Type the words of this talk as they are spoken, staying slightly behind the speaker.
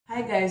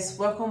Hi guys,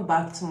 welcome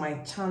back to my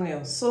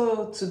channel.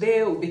 So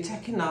today we'll be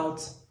checking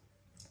out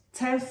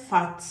 10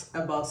 facts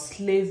about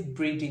slave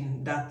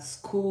breeding that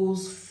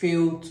schools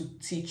fail to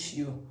teach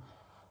you.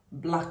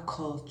 Black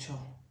culture.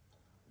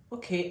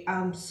 Okay,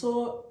 I'm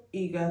so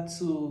eager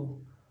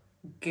to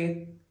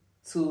get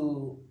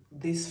to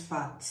these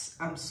facts.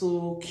 I'm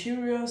so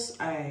curious.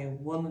 I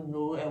want to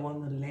know, I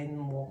want to learn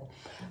more.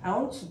 I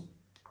want to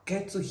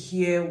get to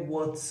hear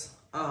what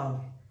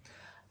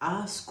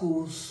our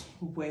schools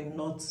were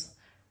not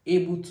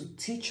able to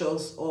teach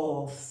us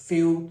or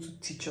fail to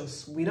teach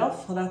us.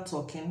 Without further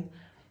talking,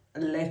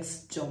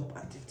 let's jump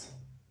at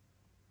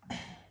it.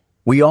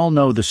 We all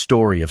know the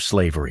story of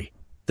slavery,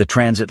 the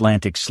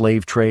transatlantic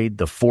slave trade,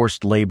 the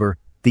forced labor,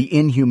 the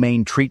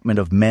inhumane treatment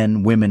of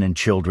men, women, and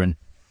children,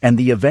 and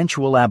the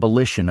eventual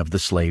abolition of the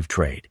slave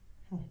trade.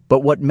 But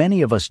what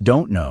many of us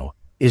don't know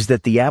is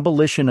that the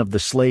abolition of the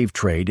slave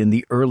trade in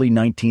the early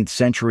 19th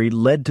century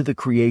led to the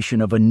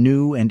creation of a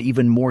new and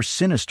even more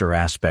sinister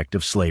aspect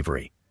of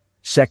slavery: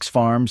 sex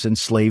farms and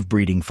slave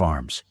breeding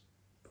farms.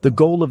 The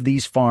goal of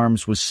these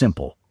farms was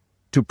simple: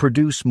 to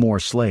produce more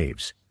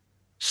slaves.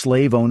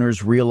 Slave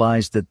owners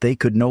realized that they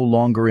could no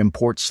longer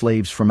import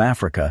slaves from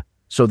Africa,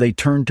 so they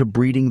turned to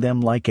breeding them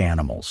like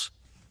animals.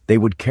 They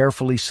would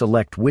carefully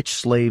select which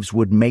slaves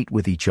would mate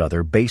with each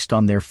other based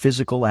on their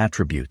physical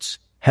attributes,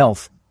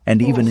 health, and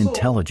even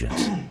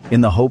intelligence, in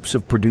the hopes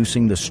of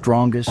producing the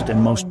strongest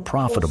and most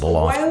profitable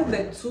offspring. While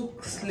they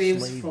took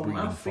slaves from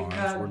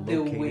Africa, they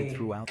were,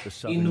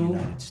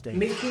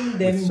 making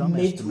them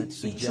mate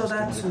with each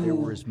other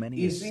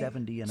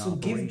to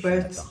give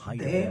birth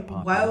there.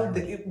 While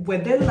they were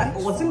there,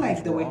 was it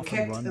like they were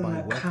kept in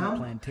a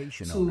camp to,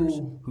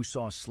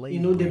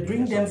 they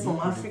bring them from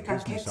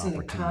Africa, kept in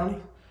a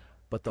camp,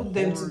 put them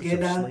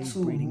together to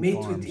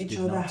mate with each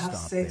other, have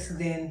sex,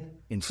 then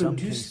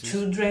produce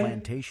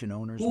children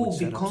who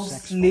become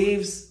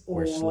slaves,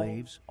 where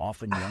slaves,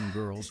 often young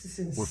girls,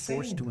 were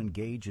forced to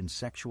engage in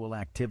sexual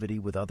activity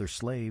with other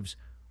slaves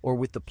or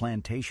with the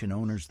plantation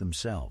owners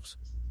themselves.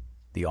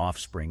 The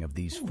offspring of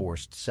these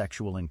forced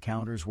sexual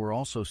encounters were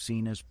also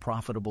seen as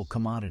profitable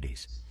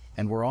commodities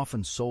and were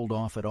often sold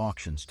off at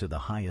auctions to the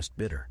highest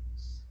bidder.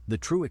 The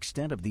true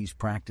extent of these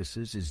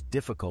practices is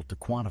difficult to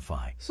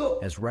quantify,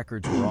 as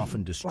records were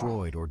often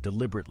destroyed or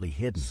deliberately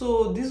hidden.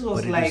 So this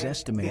was, but it is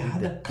estimated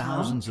that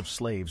thousands of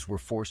slaves were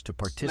forced to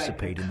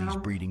participate in these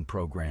breeding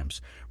programs,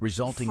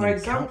 resulting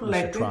in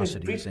countless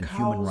atrocities and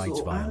human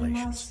rights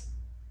violations.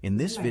 In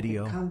this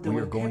video, we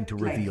are going to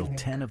reveal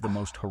 10 of the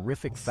most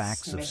horrific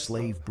facts of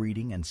slave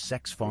breeding and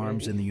sex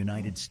farms in the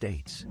United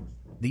States.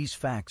 These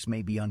facts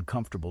may be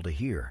uncomfortable to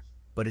hear,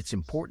 but it's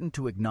important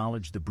to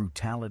acknowledge the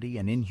brutality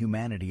and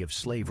inhumanity of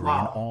slavery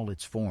in all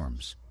its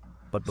forms.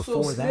 But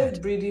before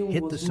that,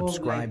 hit the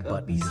subscribe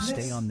button to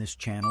stay on this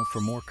channel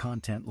for more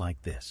content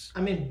like this.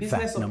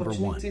 Fact number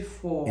 1.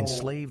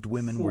 Enslaved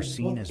women were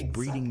seen as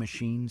breeding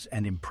machines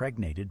and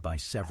impregnated by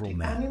several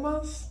men.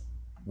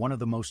 One of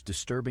the most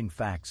disturbing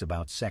facts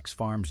about sex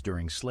farms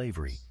during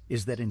slavery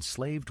is that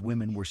enslaved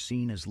women were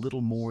seen as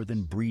little more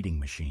than breeding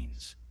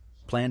machines.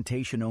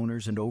 Plantation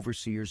owners and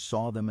overseers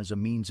saw them as a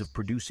means of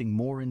producing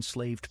more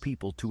enslaved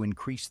people to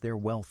increase their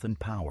wealth and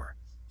power.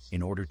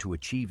 In order to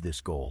achieve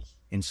this goal,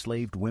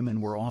 enslaved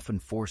women were often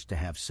forced to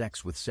have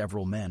sex with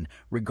several men,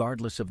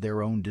 regardless of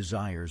their own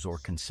desires or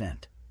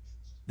consent.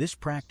 This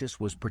practice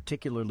was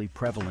particularly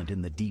prevalent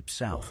in the Deep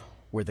South,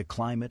 where the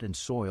climate and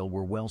soil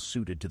were well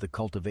suited to the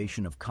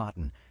cultivation of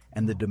cotton,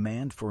 and the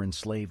demand for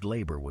enslaved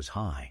labor was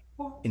high.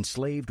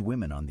 Enslaved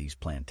women on these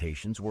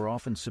plantations were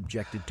often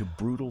subjected to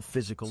brutal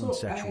physical and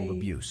sexual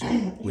abuse,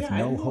 with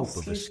no hope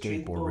of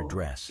escape or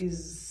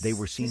redress. They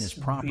were seen as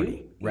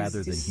property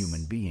rather than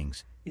human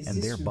beings,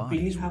 and their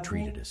bodies were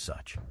treated as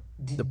such.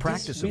 The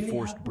practice of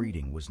forced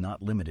breeding was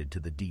not limited to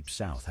the Deep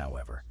South,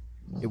 however.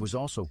 It was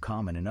also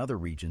common in other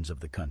regions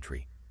of the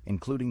country,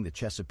 including the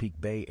Chesapeake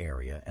Bay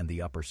area and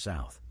the Upper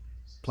South.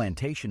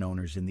 Plantation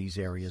owners in these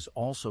areas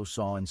also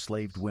saw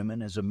enslaved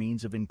women as a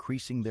means of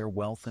increasing their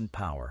wealth and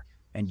power,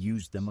 and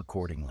used them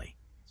accordingly.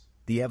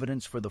 The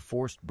evidence for the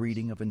forced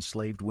breeding of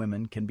enslaved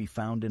women can be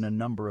found in a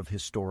number of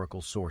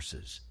historical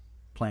sources.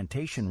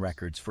 Plantation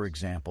records, for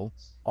example,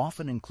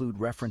 often include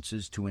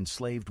references to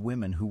enslaved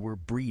women who were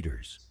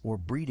breeders or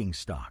breeding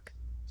stock.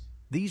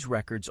 These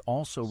records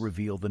also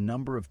reveal the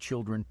number of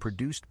children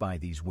produced by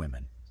these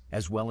women,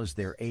 as well as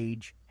their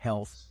age,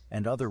 health,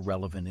 and other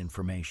relevant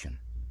information.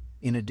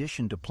 In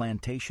addition to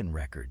plantation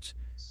records,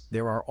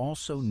 there are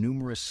also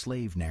numerous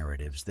slave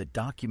narratives that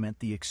document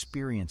the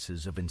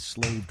experiences of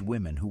enslaved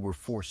women who were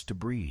forced to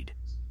breed.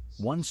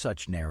 One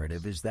such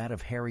narrative is that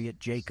of Harriet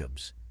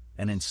Jacobs,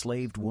 an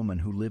enslaved woman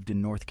who lived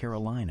in North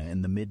Carolina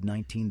in the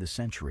mid-19th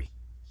century.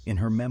 In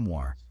her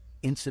memoir,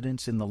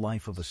 Incidents in the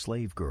Life of a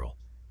Slave Girl,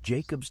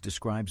 Jacobs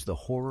describes the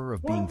horror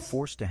of being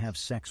forced to have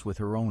sex with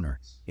her owner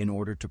in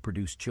order to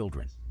produce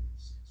children.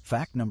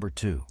 Fact number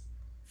 2.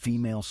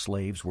 Female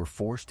slaves were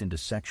forced into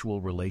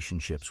sexual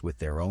relationships with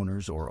their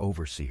owners or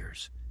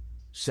overseers.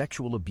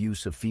 Sexual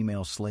abuse of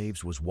female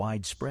slaves was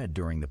widespread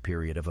during the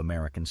period of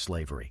American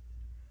slavery.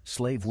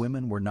 slave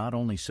women were not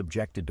only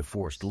subjected to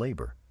forced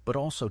labor, but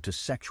also to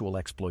sexual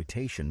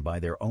exploitation by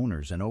their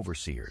owners and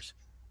overseers.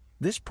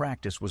 This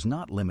practice was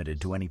not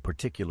limited to any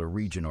particular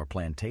region or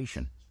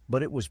plantation,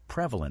 but it was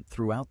prevalent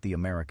throughout the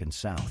American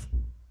South.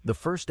 The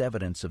first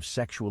evidence of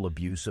sexual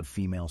abuse of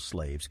female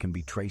slaves can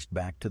be traced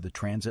back to the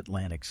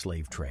transatlantic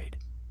slave trade.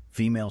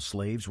 Female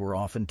slaves were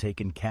often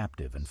taken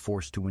captive and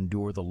forced to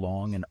endure the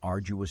long and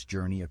arduous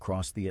journey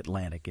across the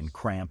Atlantic in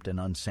cramped and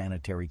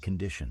unsanitary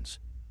conditions.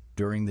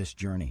 During this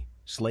journey,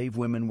 slave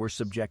women were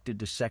subjected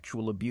to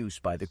sexual abuse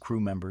by the crew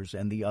members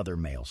and the other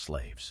male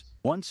slaves.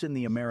 Once in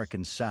the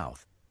American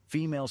South,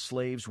 female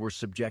slaves were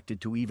subjected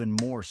to even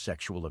more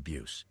sexual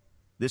abuse.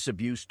 This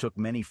abuse took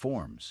many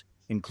forms,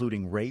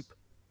 including rape,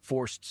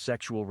 forced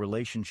sexual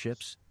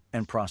relationships,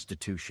 and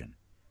prostitution.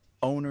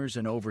 Owners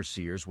and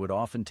overseers would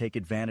often take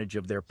advantage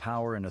of their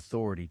power and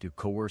authority to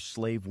coerce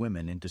slave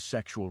women into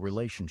sexual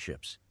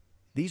relationships.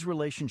 These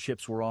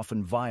relationships were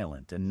often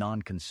violent and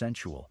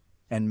non-consensual,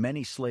 and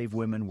many slave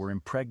women were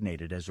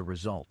impregnated as a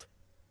result.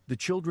 The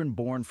children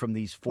born from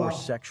these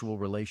forced sexual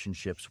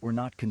relationships were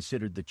not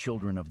considered the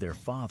children of their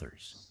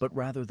fathers, but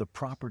rather the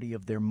property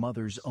of their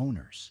mother's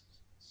owners.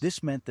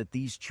 This meant that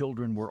these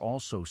children were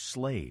also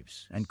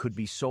slaves and could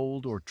be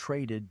sold or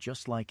traded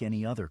just like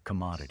any other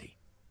commodity.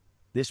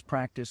 This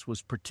practice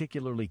was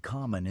particularly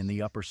common in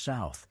the Upper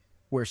South,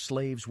 where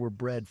slaves were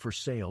bred for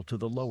sale to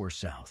the Lower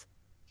South.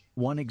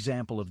 One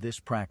example of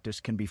this practice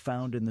can be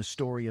found in the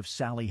story of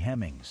Sally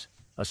Hemings,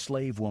 a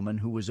slave woman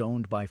who was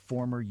owned by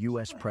former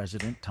U.S.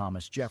 President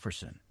Thomas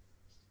Jefferson.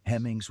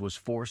 Hemings was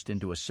forced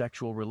into a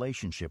sexual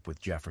relationship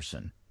with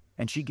Jefferson,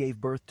 and she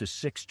gave birth to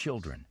 6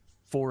 children,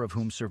 4 of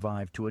whom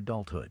survived to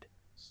adulthood.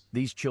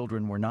 These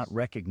children were not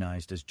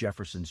recognized as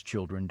Jefferson's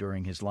children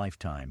during his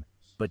lifetime,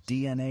 but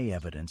DNA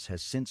evidence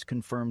has since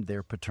confirmed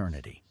their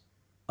paternity.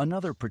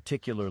 Another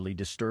particularly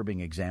disturbing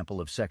example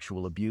of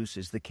sexual abuse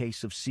is the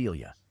case of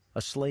Celia,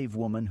 a slave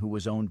woman who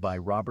was owned by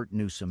Robert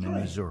Newsom in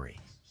Missouri.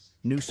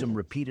 Newsom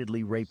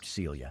repeatedly raped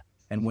Celia,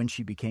 and when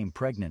she became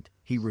pregnant,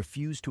 he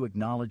refused to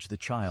acknowledge the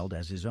child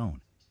as his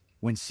own.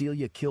 When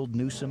Celia killed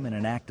Newsom in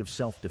an act of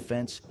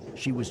self-defense,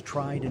 she was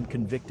tried and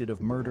convicted of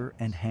murder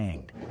and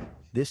hanged.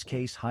 This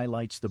case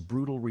highlights the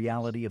brutal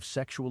reality of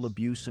sexual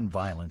abuse and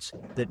violence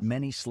that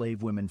many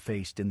slave women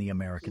faced in the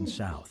American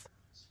South.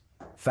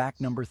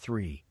 Fact number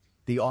 3.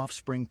 The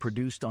offspring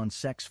produced on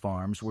sex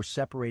farms were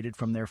separated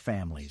from their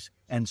families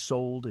and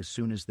sold as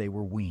soon as they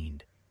were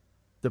weaned.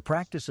 The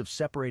practice of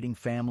separating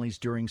families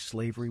during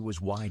slavery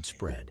was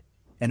widespread,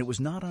 and it was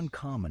not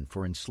uncommon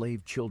for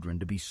enslaved children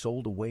to be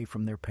sold away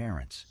from their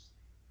parents.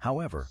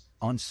 However,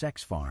 on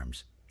sex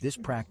farms, this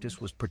practice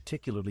was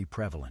particularly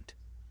prevalent.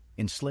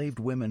 Enslaved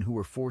women who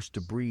were forced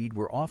to breed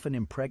were often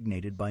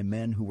impregnated by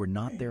men who were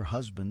not their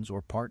husbands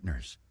or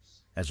partners.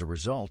 As a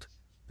result,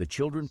 the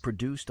children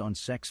produced on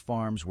sex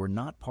farms were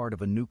not part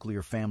of a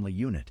nuclear family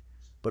unit,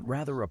 but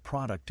rather a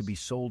product to be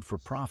sold for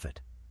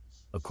profit.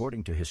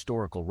 According to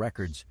historical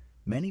records,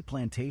 many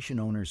plantation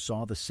owners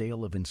saw the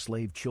sale of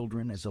enslaved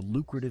children as a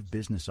lucrative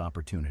business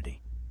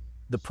opportunity.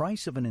 The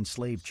price of an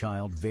enslaved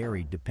child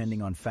varied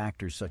depending on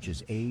factors such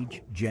as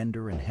age,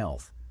 gender, and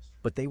health,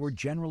 but they were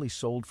generally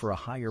sold for a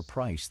higher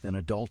price than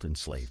adult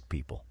enslaved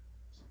people.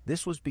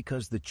 This was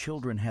because the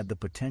children had the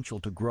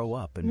potential to grow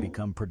up and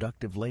become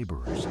productive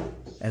laborers,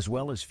 as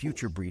well as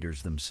future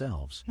breeders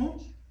themselves.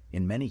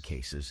 In many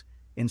cases,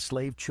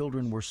 enslaved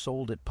children were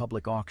sold at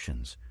public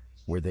auctions,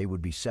 where they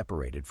would be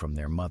separated from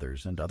their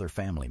mothers and other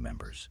family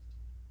members.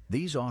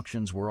 These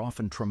auctions were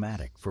often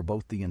traumatic for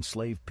both the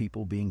enslaved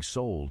people being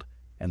sold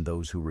and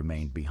those who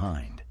remained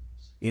behind.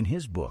 In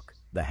his book,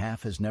 The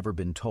Half Has Never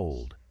Been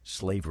Told,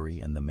 Slavery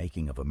and the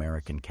Making of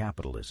American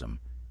Capitalism,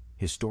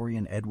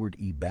 historian Edward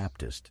E.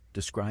 Baptist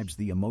describes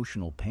the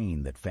emotional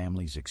pain that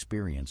families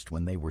experienced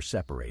when they were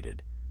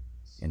separated.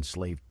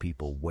 Enslaved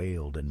people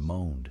wailed and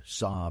moaned,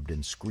 sobbed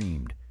and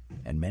screamed,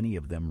 and many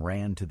of them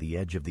ran to the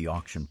edge of the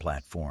auction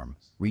platform,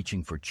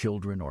 reaching for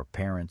children or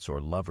parents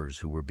or lovers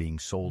who were being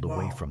sold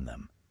away from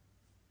them.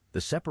 The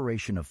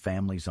separation of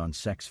families on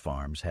sex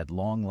farms had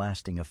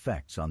long-lasting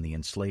effects on the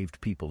enslaved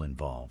people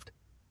involved.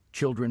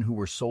 Children who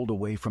were sold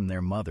away from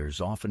their mothers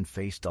often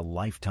faced a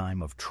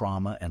lifetime of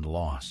trauma and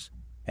loss,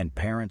 and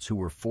parents who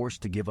were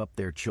forced to give up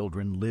their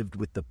children lived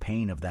with the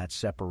pain of that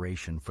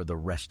separation for the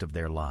rest of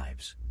their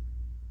lives.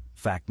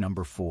 Fact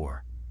number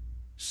 4.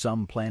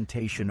 Some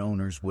plantation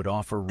owners would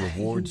offer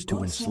rewards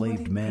to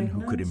enslaved men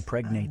who could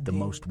impregnate the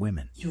most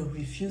women.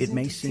 It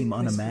may seem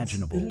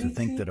unimaginable to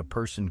think that a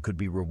person could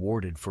be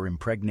rewarded for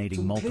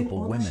impregnating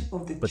multiple women,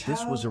 but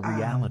this was a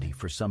reality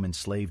for some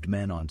enslaved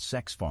men on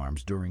sex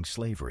farms during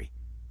slavery.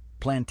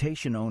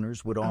 Plantation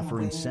owners would offer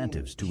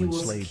incentives to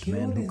enslaved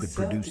men who could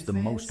produce the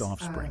most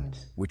offspring,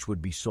 which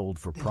would be sold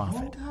for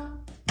profit.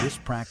 This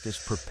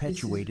practice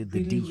perpetuated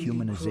the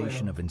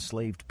dehumanization of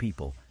enslaved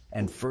people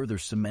and further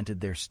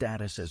cemented their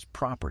status as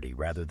property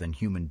rather than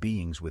human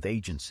beings with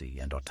agency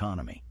and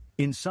autonomy.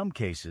 In some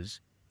cases,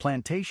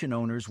 plantation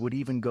owners would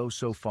even go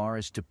so far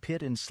as to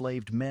pit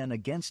enslaved men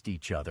against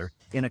each other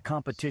in a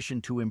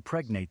competition to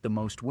impregnate the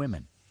most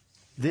women.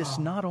 This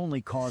not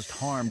only caused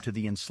harm to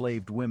the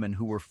enslaved women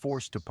who were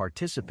forced to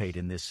participate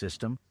in this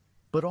system,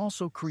 but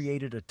also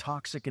created a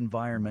toxic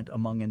environment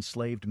among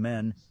enslaved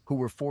men who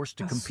were forced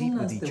to compete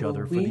with each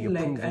other for the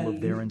approval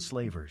of their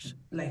enslavers.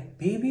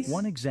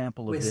 One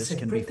example of this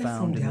can be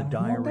found in the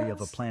diary of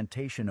a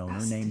plantation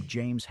owner named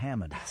James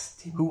Hammond,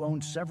 who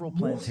owned several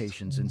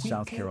plantations in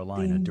South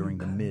Carolina during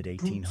the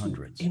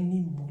mid-1800s.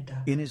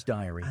 In his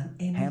diary,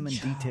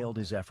 Hammond detailed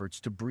his efforts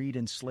to breed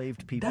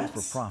enslaved people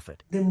for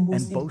profit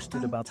and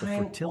boasted about the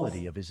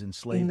fertility of his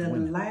enslaved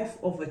women.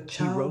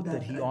 He wrote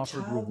that he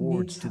offered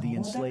rewards to the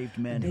enslaved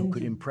men who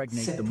could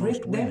impregnate the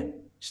most women,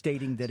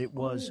 stating that it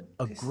was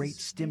a great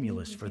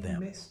stimulus for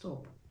them.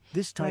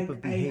 This type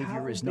of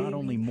behavior is not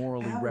only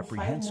morally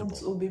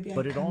reprehensible,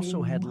 but it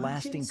also had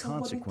lasting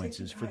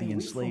consequences for the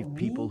enslaved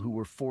people who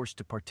were forced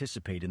to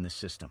participate in the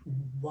system.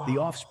 The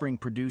offspring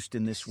produced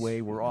in this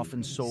way were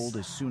often sold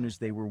as soon as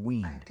they were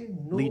weaned,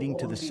 leading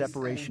to the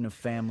separation of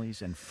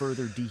families and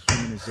further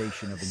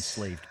dehumanization of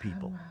enslaved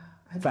people.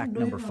 Fact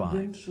number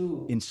 5.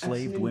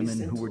 Enslaved women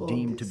who were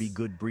deemed to be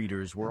good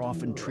breeders were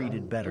often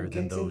treated better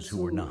than those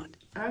who were not.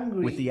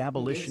 With the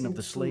abolition of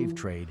the slave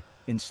trade,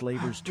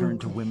 enslavers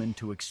turned to women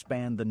to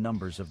expand the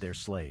numbers of their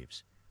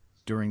slaves.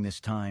 During this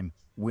time,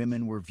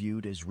 women were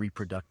viewed as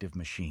reproductive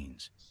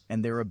machines,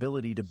 and their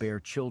ability to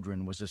bear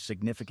children was a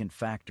significant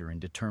factor in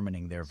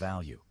determining their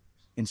value.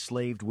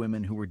 Enslaved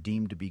women who were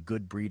deemed to be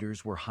good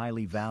breeders were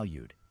highly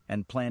valued,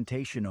 and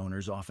plantation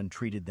owners often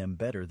treated them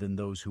better than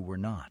those who were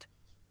not.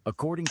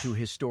 According to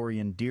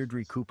historian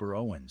Deirdre Cooper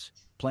Owens,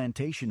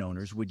 plantation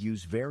owners would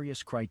use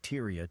various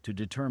criteria to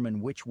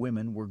determine which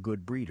women were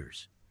good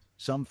breeders.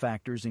 Some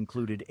factors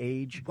included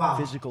age,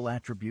 physical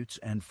attributes,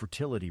 and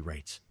fertility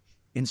rates.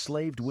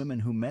 Enslaved women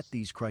who met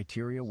these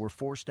criteria were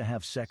forced to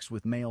have sex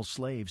with male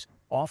slaves,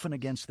 often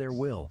against their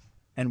will,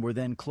 and were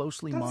then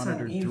closely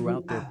monitored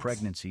throughout their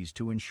pregnancies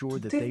to ensure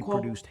that they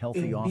produced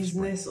healthy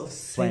offspring.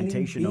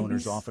 Plantation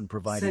owners often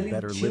provided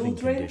better living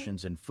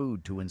conditions and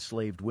food to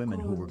enslaved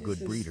women who were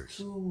good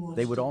breeders.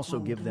 They would also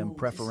give them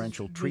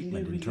preferential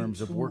treatment in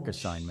terms of work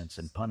assignments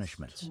and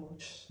punishments.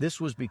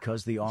 This was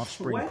because the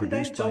offspring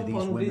produced by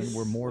these women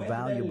were more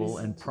valuable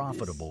and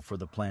profitable for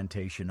the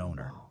plantation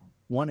owner.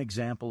 One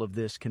example of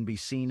this can be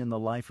seen in the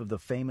life of the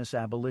famous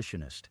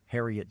abolitionist,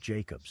 Harriet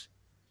Jacobs.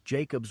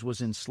 Jacobs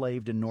was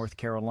enslaved in North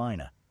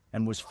Carolina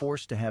and was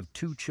forced to have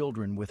 2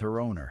 children with her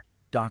owner,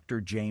 Dr.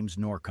 James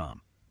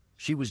Norcom.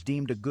 She was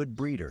deemed a good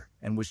breeder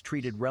and was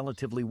treated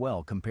relatively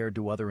well compared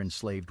to other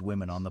enslaved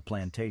women on the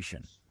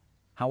plantation.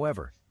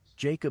 However,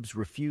 Jacobs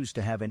refused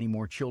to have any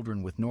more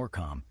children with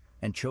Norcom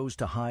and chose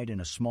to hide in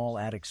a small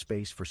attic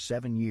space for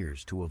 7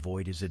 years to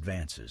avoid his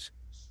advances.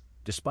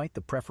 Despite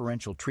the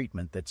preferential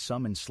treatment that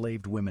some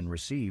enslaved women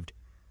received,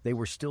 they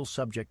were still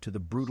subject to the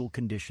brutal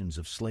conditions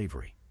of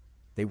slavery.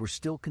 They were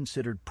still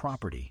considered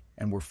property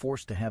and were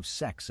forced to have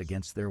sex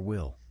against their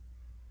will.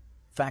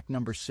 Fact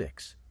number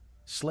 6.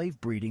 Slave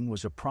breeding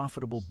was a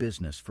profitable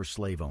business for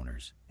slave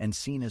owners and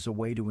seen as a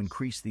way to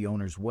increase the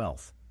owner's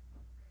wealth.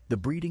 The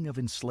breeding of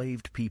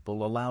enslaved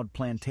people allowed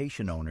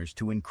plantation owners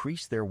to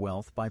increase their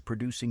wealth by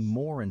producing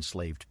more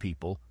enslaved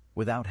people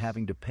without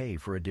having to pay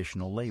for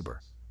additional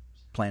labor.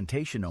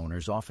 Plantation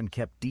owners often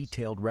kept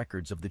detailed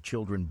records of the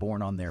children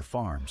born on their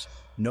farms,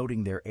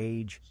 noting their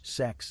age,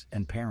 sex,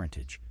 and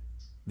parentage.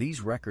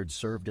 These records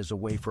served as a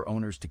way for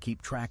owners to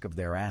keep track of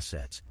their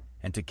assets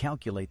and to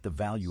calculate the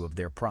value of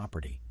their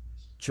property.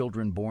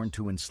 Children born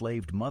to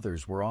enslaved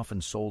mothers were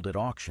often sold at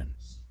auction,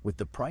 with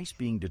the price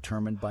being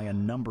determined by a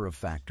number of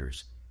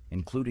factors,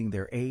 including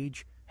their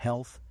age,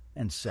 health,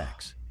 and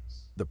sex.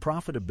 The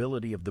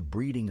profitability of the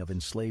breeding of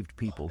enslaved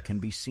people can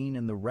be seen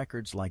in the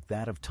records like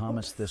that of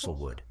Thomas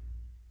Thistlewood.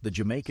 The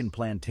Jamaican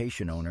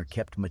plantation owner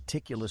kept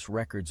meticulous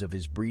records of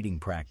his breeding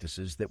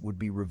practices that would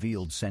be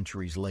revealed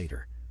centuries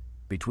later.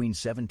 Between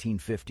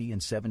 1750 and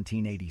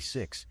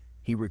 1786,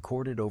 he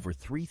recorded over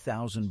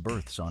 3,000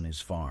 births on his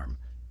farm,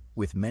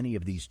 with many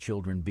of these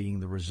children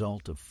being the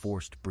result of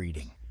forced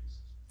breeding.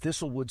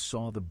 Thistlewood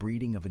saw the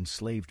breeding of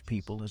enslaved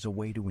people as a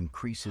way to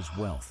increase his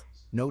wealth,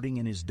 noting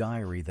in his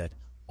diary that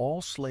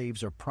all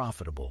slaves are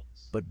profitable,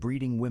 but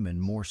breeding women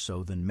more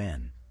so than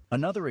men.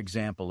 Another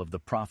example of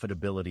the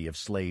profitability of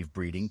slave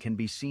breeding can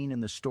be seen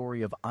in the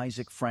story of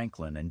Isaac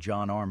Franklin and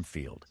John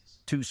Armfield,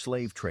 2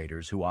 slave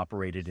traders who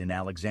operated in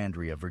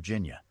Alexandria,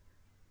 Virginia.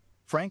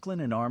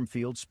 Franklin and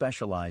Armfield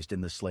specialized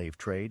in the slave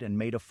trade and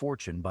made a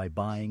fortune by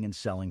buying and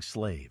selling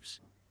slaves.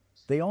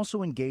 They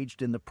also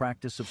engaged in the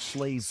practice of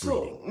slave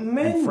breeding,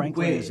 and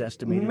Franklin is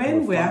estimated to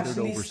have fathered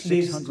over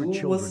 600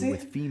 children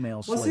with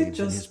female slaves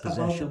in his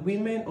possession.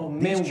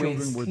 These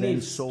children were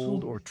then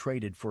sold or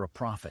traded for a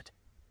profit.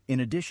 In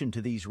addition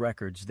to these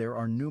records, there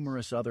are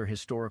numerous other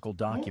historical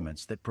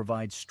documents that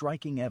provide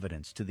striking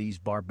evidence to these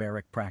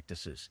barbaric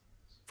practices.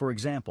 For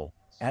example,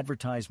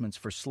 advertisements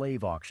for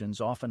slave auctions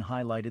often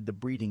highlighted the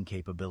breeding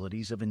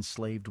capabilities of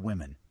enslaved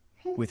women,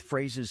 with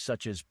phrases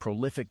such as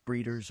prolific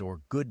breeders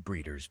or good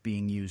breeders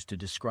being used to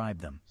describe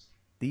them.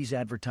 These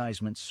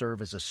advertisements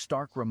serve as a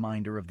stark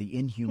reminder of the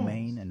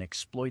inhumane and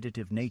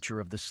exploitative nature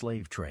of the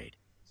slave trade.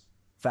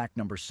 Fact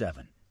number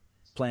 7.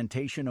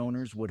 Plantation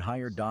owners would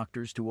hire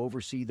doctors to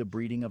oversee the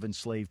breeding of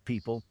enslaved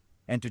people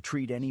and to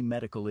treat any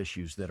medical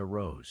issues that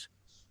arose.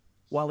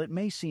 While it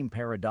may seem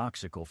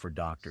paradoxical for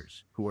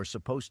doctors, who are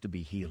supposed to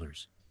be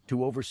healers,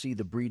 to oversee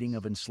the breeding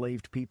of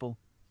enslaved people,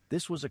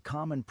 this was a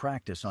common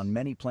practice on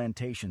many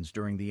plantations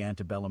during the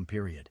antebellum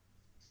period.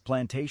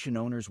 Plantation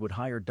owners would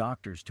hire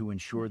doctors to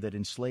ensure that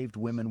enslaved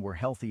women were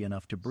healthy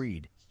enough to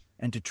breed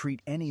and to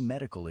treat any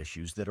medical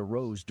issues that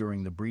arose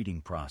during the breeding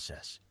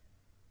process.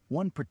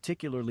 One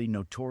particularly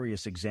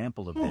notorious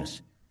example of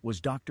this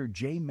was Dr.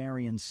 J.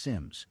 Marion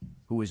Sims,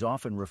 who is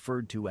often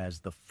referred to as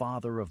the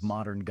father of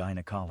modern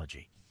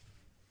gynecology.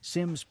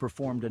 Sims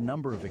performed a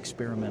number of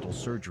experimental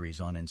surgeries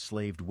on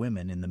enslaved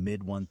women in the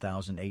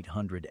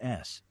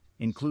mid-1800s,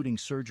 including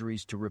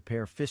surgeries to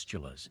repair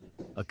fistulas,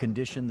 a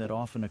condition that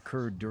often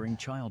occurred during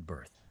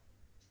childbirth.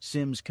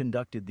 Sims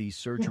conducted these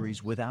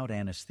surgeries without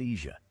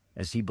anesthesia,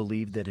 as he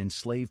believed that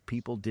enslaved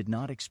people did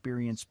not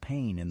experience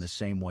pain in the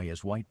same way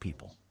as white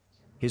people.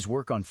 His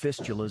work on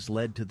fistulas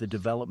led to the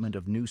development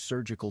of new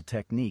surgical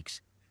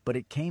techniques, but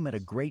it came at a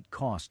great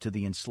cost to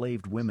the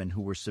enslaved women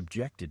who were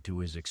subjected to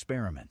his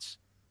experiments.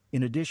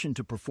 In addition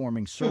to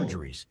performing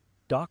surgeries,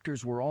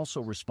 doctors were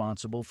also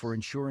responsible for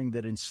ensuring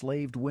that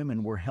enslaved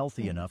women were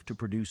healthy enough to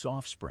produce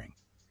offspring.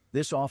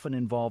 This often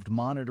involved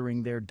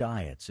monitoring their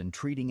diets and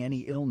treating any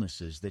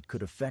illnesses that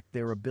could affect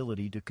their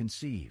ability to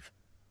conceive.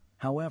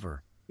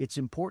 However, it's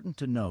important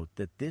to note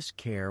that this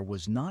care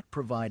was not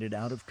provided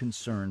out of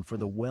concern for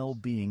the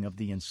well-being of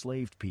the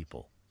enslaved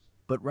people,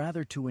 but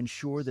rather to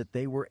ensure that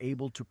they were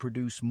able to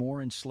produce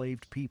more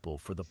enslaved people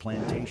for the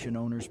plantation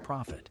owner's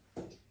profit.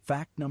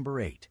 Fact number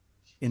 8.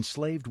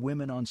 Enslaved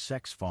women on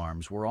sex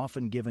farms were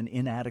often given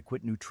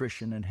inadequate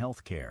nutrition and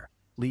health care,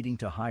 leading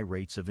to high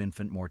rates of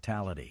infant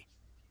mortality.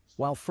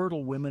 While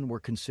fertile women were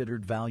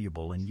considered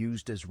valuable and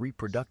used as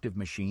reproductive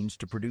machines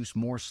to produce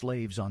more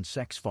slaves on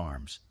sex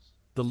farms,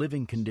 the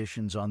living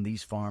conditions on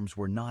these farms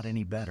were not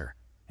any better,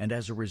 and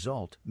as a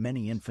result,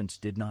 many infants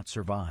did not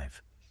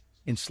survive.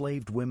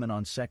 Enslaved women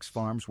on sex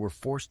farms were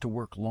forced to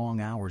work long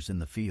hours in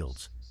the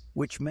fields,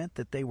 which meant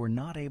that they were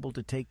not able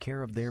to take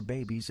care of their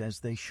babies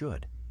as they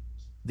should.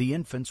 The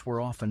infants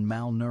were often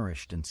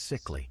malnourished and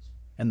sickly,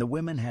 and the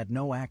women had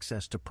no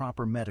access to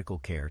proper medical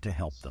care to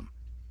help them.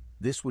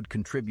 This would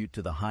contribute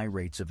to the high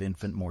rates of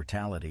infant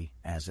mortality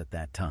as at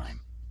that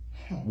time.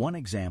 One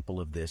example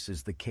of this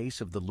is the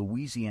case of the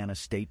Louisiana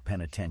State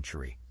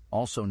Penitentiary,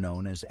 also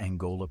known as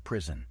Angola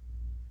Prison.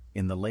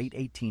 In the late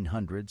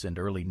 1800s and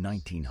early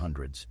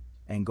 1900s,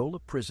 Angola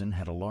Prison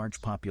had a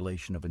large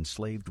population of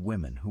enslaved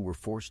women who were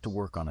forced to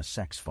work on a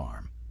sex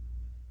farm.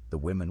 The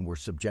women were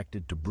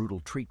subjected to brutal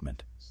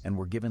treatment and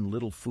were given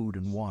little food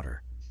and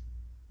water.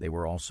 They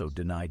were also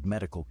denied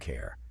medical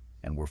care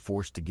and were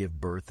forced to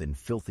give birth in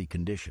filthy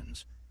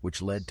conditions,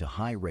 which led to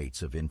high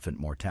rates of infant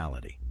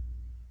mortality.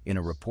 In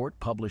a report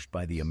published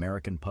by the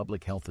American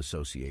Public Health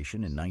Association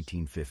in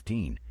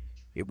 1915,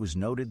 it was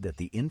noted that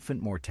the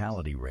infant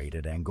mortality rate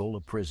at Angola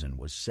Prison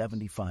was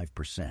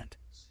 75%.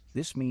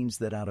 This means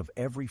that out of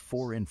every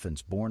 4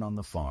 infants born on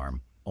the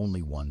farm,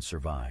 only 1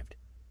 survived.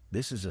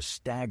 This is a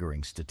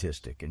staggering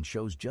statistic and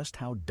shows just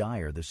how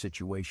dire the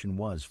situation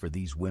was for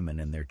these women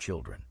and their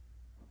children.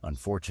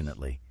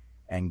 Unfortunately,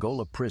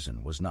 Angola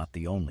Prison was not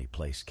the only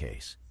place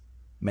case.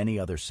 Many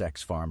other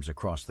sex farms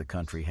across the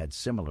country had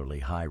similarly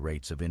high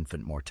rates of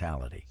infant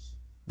mortality.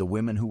 The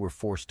women who were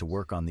forced to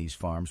work on these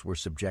farms were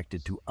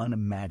subjected to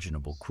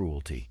unimaginable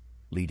cruelty,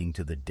 leading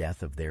to the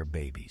death of their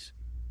babies.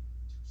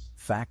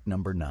 Fact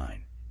number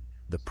 9.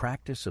 The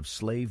practice of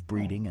slave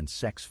breeding and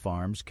sex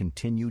farms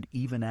continued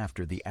even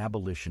after the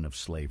abolition of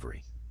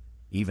slavery.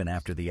 Even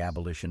after the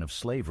abolition of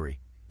slavery,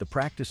 the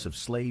practice of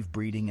slave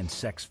breeding and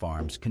sex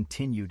farms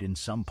continued in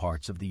some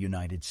parts of the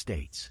United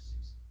States.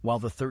 While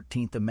the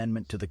 13th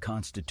Amendment to the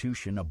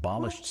Constitution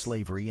abolished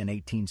slavery in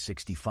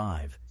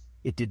 1865,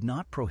 it did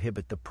not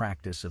prohibit the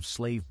practice of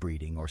slave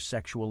breeding or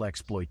sexual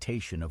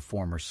exploitation of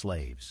former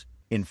slaves.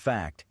 In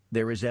fact,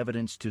 there is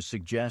evidence to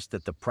suggest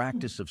that the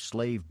practice of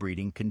slave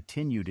breeding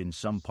continued in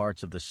some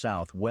parts of the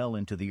South well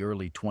into the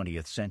early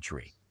 20th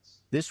century.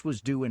 This was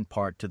due in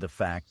part to the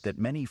fact that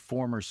many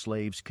former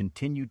slaves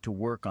continued to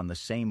work on the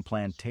same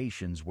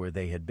plantations where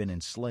they had been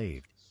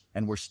enslaved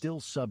and were still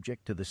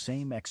subject to the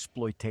same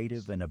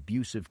exploitative and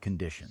abusive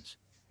conditions.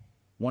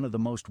 One of the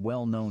most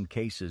well-known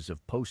cases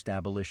of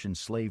post-abolition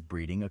slave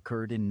breeding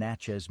occurred in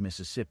Natchez,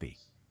 Mississippi.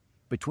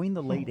 Between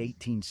the late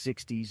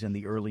 1860s and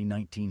the early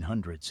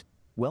 1900s,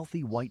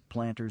 wealthy white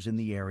planters in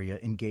the area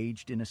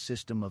engaged in a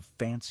system of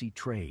fancy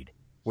trade,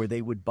 where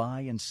they would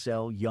buy and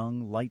sell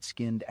young,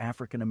 light-skinned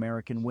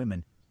African-American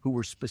women who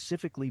were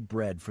specifically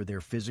bred for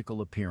their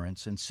physical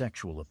appearance and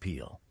sexual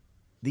appeal.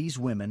 These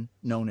women,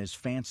 known as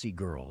fancy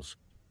girls,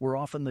 were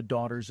often the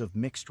daughters of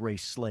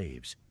mixed-race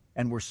slaves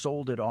and were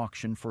sold at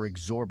auction for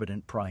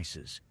exorbitant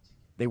prices.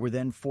 They were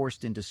then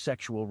forced into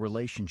sexual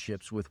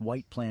relationships with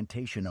white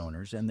plantation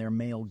owners and their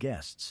male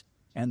guests,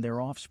 and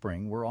their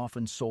offspring were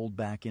often sold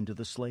back into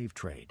the slave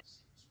trade.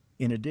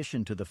 In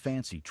addition to the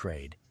fancy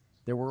trade,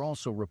 there were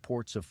also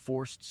reports of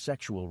forced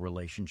sexual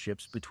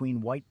relationships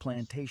between white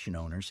plantation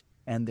owners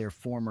and their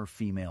former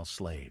female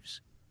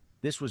slaves.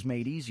 This was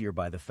made easier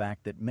by the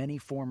fact that many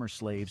former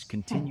slaves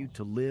continued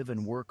to live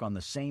and work on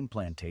the same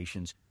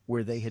plantations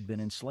where they had been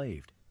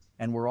enslaved,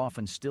 and were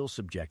often still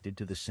subjected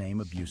to the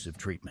same abusive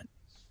treatment.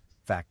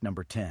 Fact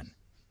number 10.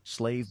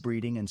 Slave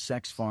breeding and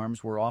sex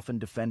farms were often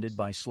defended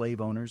by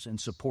slave owners and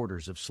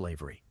supporters of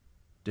slavery.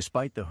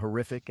 Despite the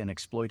horrific and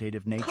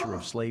exploitative nature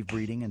of slave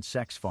breeding and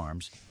sex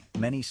farms,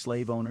 many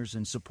slave owners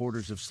and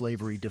supporters of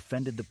slavery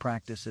defended the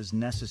practice as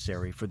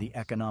necessary for the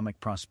economic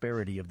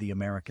prosperity of the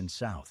American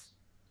South.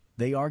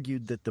 They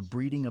argued that the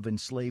breeding of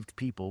enslaved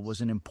people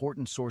was an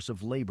important source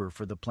of labor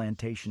for the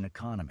plantation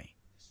economy,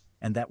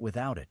 and that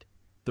without it,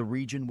 the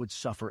region would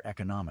suffer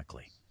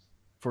economically.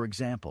 For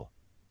example,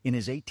 in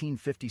his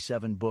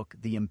 1857 book,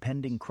 The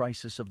Impending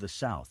Crisis of the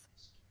South,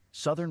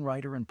 Southern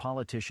writer and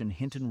politician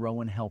Hinton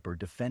Rowan Helper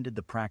defended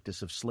the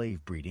practice of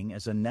slave breeding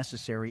as a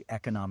necessary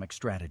economic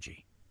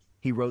strategy.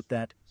 He wrote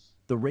that,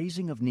 "The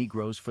raising of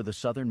Negroes for the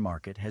Southern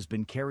market has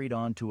been carried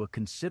on to a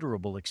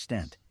considerable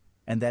extent,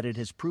 and that it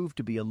has proved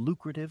to be a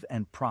lucrative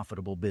and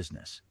profitable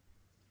business."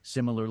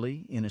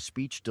 Similarly, in a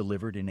speech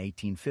delivered in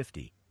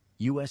 1850,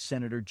 U.S.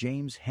 Senator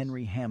James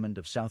Henry Hammond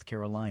of South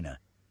Carolina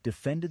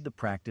defended the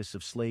practice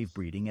of slave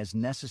breeding as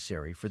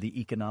necessary for the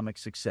economic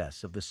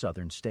success of the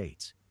Southern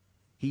states.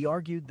 He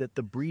argued that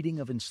the breeding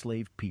of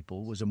enslaved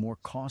people was a more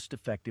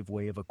cost-effective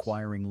way of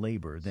acquiring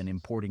labor than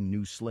importing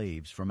new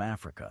slaves from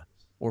Africa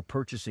or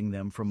purchasing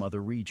them from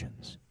other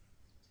regions.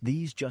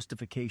 These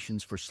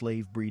justifications for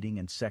slave breeding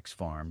and sex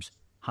farms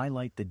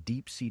highlight the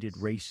deep-seated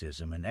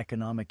racism and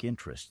economic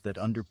interests that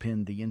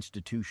underpin the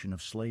institution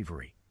of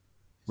slavery.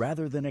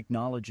 Rather than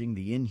acknowledging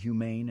the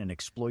inhumane and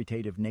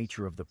exploitative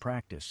nature of the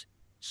practice,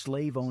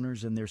 slave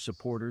owners and their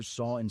supporters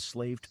saw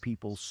enslaved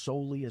people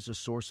solely as a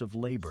source of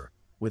labor,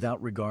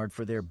 without regard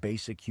for their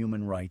basic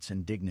human rights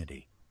and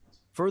dignity.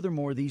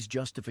 Furthermore, these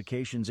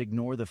justifications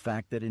ignore the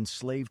fact that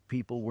enslaved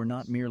people were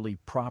not merely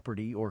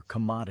property or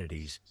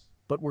commodities,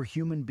 but were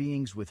human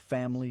beings with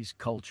families,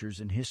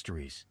 cultures, and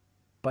histories.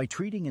 By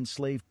treating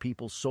enslaved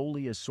people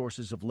solely as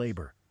sources of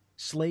labor,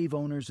 slave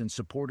owners and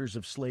supporters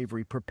of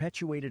slavery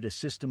perpetuated a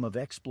system of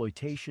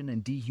exploitation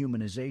and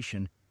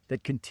dehumanization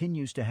that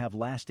continues to have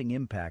lasting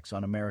impacts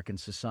on American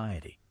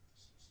society.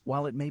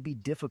 While it may be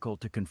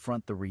difficult to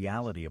confront the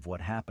reality of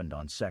what happened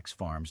on sex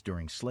farms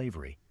during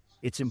slavery,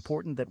 it's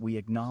important that we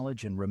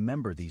acknowledge and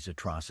remember these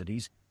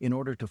atrocities in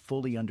order to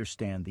fully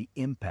understand the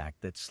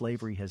impact that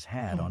slavery has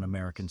had on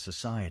American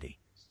society.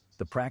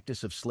 The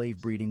practice of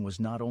slave breeding was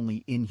not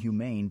only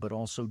inhumane but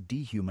also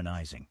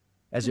dehumanizing,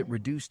 as it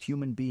reduced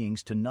human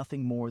beings to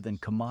nothing more than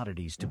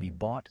commodities to be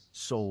bought,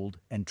 sold,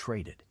 and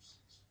traded.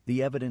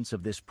 The evidence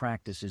of this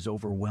practice is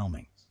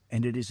overwhelming,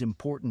 and it is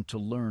important to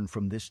learn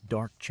from this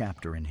dark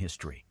chapter in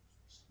history.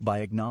 By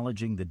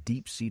acknowledging the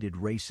deep-seated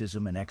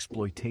racism and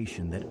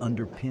exploitation that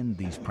underpinned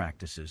these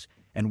practices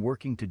and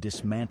working to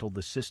dismantle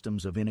the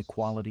systems of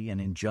inequality and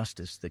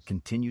injustice that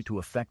continue to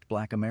affect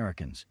Black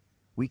Americans,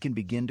 we can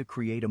begin to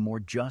create a more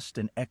just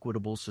and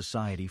equitable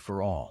society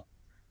for all.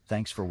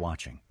 Thanks for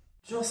watching.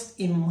 Just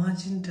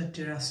imagine that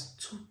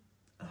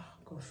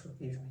God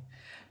forgive me.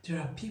 There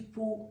are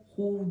people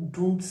who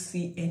don't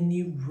see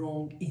any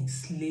wrong in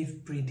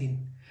slave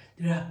breeding.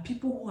 There are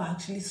people who are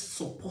actually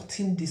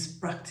supporting these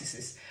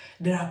practices.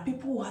 There are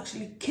people who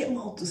actually came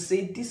out to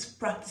say these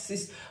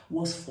practices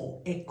was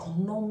for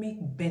economic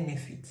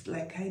benefits.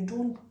 Like, I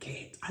don't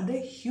get. Are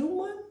they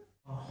human?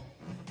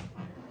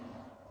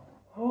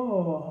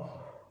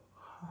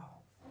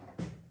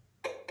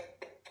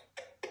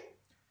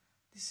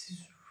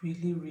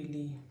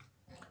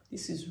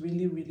 This is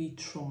really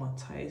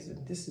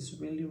traumatizing. This is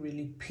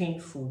really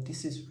painful.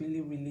 This is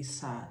really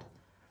sad.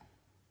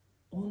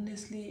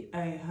 Honestly,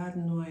 I had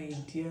no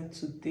idea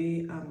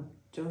today. I'm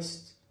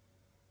just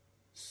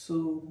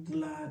so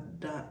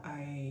glad that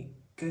I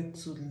get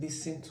to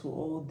listen to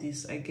all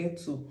this. I get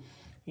to,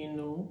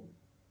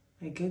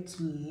 I get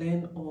to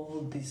learn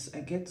all this.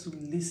 I get to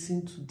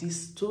listen to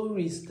these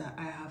stories that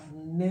I have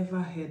never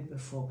heard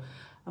before.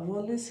 I've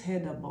always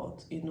heard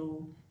about,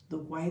 the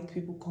white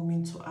people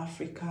coming to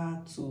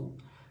Africa to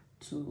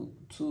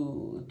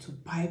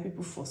buy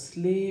people for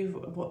slave,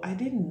 but I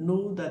didn't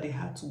know that they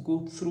had to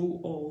go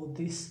through all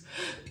this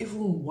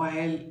even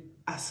while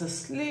as a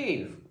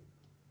slave.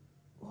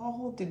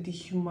 All the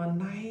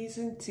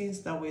dehumanizing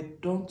things that were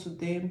done to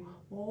them,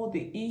 all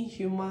the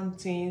inhuman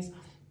things,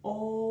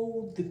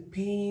 all the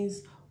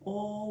pains,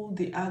 all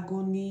the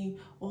agony,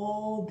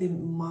 all the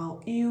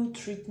ill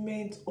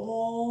treatment,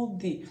 all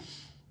the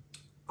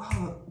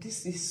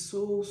this is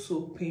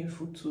so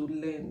painful to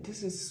learn.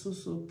 This is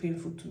so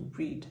painful to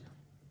read.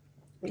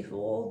 If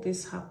all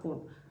this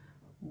happened,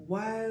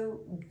 why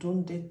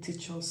don't they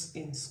teach us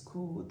in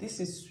school? This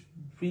is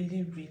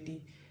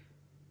really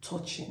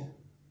touching.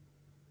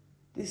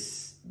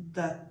 There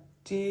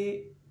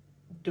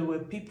were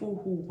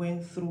people who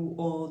went through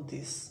all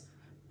this.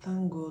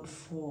 Thank God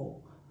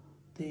for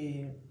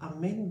the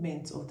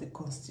amendment of the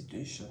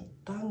Constitution.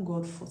 Thank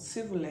God for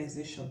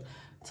civilization.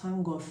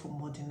 Thank God for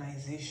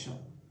modernization.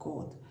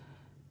 God,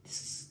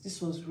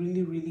 this was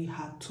really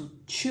hard to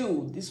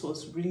chew. This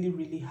was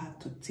really hard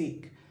to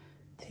take.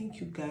 Thank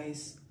you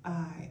guys.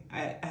 I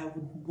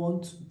would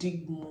want to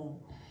dig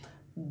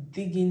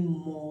in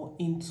more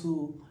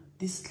into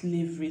this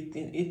slavery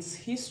thing. It's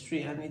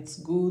history, and it's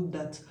good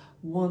that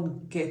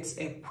one gets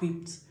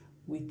equipped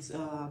with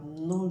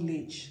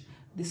knowledge,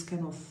 this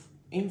kind of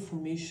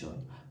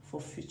information for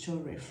future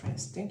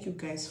reference. Thank you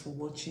guys for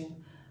watching,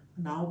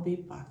 and I'll be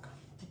back.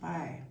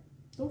 Bye.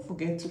 Don't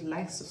forget to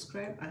like,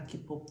 subscribe, and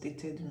keep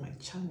updated in my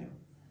channel.